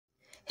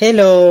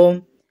Hello!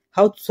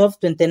 How to solve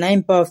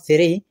 29 power of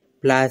 3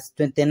 plus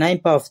 29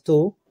 power of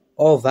 2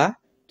 over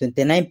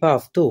 29 power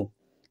of 2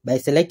 by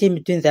selecting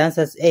between the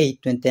answers A,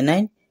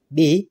 29,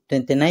 B,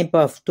 29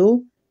 power of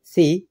 2,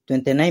 C,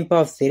 29 power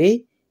of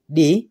 3,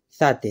 D,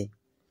 30.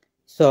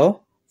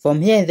 So,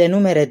 from here in the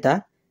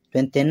numerator,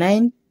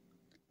 29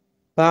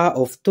 power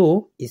of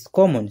 2 is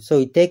common, so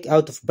we take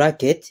out of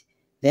bracket,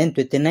 then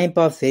 29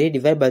 power of 3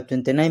 divided by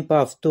 29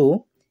 power of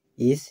 2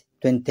 is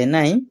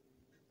 29.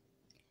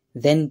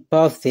 Then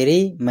power of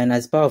 3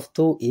 minus power of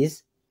 2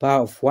 is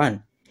power of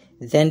 1.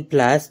 Then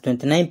plus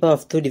 29 power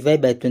of 2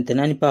 divided by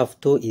 29 power of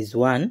 2 is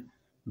 1,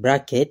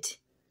 bracket,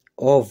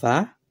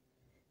 over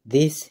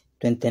this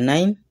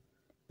 29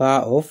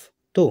 power of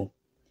 2.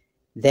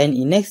 Then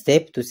in next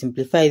step, to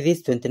simplify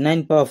this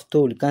 29 power of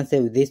 2, we'll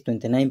cancel with this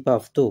 29 power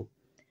of 2.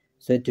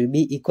 So it will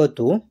be equal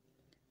to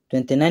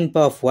 29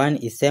 power of 1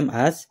 is same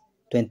as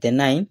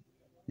 29,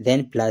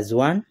 then plus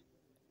 1.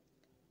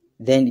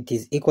 Then it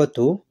is equal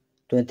to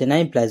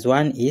 29 plus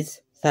 1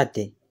 is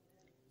 30.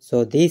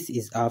 So this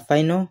is our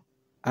final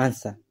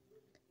answer.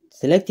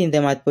 Selecting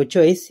the multiple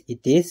choice,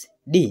 it is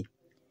D.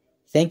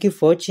 Thank you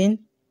for watching.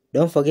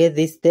 Don't forget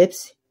these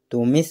steps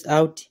to miss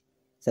out.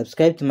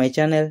 Subscribe to my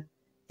channel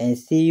and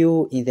see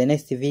you in the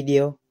next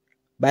video.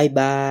 Bye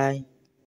bye.